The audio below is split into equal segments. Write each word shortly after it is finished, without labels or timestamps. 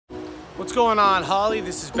What's going on, Holly?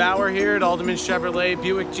 This is Bauer here at Alderman Chevrolet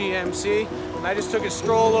Buick GMC, and I just took a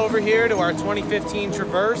stroll over here to our 2015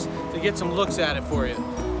 Traverse to get some looks at it for you.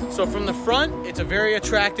 So from the front, it's a very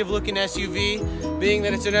attractive looking SUV. Being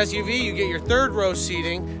that it's an SUV, you get your third row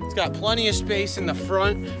seating. It's got plenty of space in the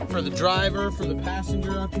front for the driver, for the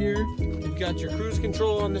passenger up here. You've got your cruise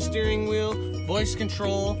control on the steering wheel, voice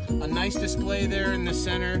control, a nice display there in the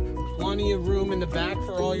center, plenty of room in the back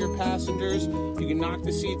for all your passengers. You can knock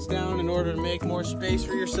the seats down in order to make more space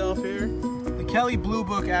for yourself here. The Kelley Blue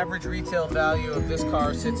Book average retail value of this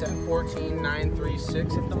car sits at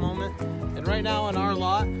 $14,936 at the moment. And right now on our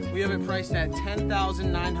lot, we have it priced at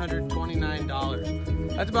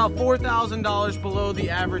 $10,929. That's about $4,000 below the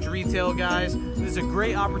average retail, guys. This is a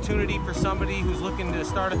great opportunity for somebody who's looking to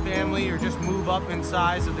start a family or just move up in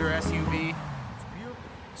size of their SUV.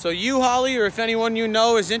 So you, Holly, or if anyone you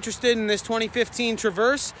know is interested in this 2015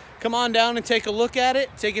 Traverse, come on down and take a look at it.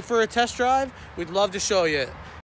 Take it for a test drive. We'd love to show you it.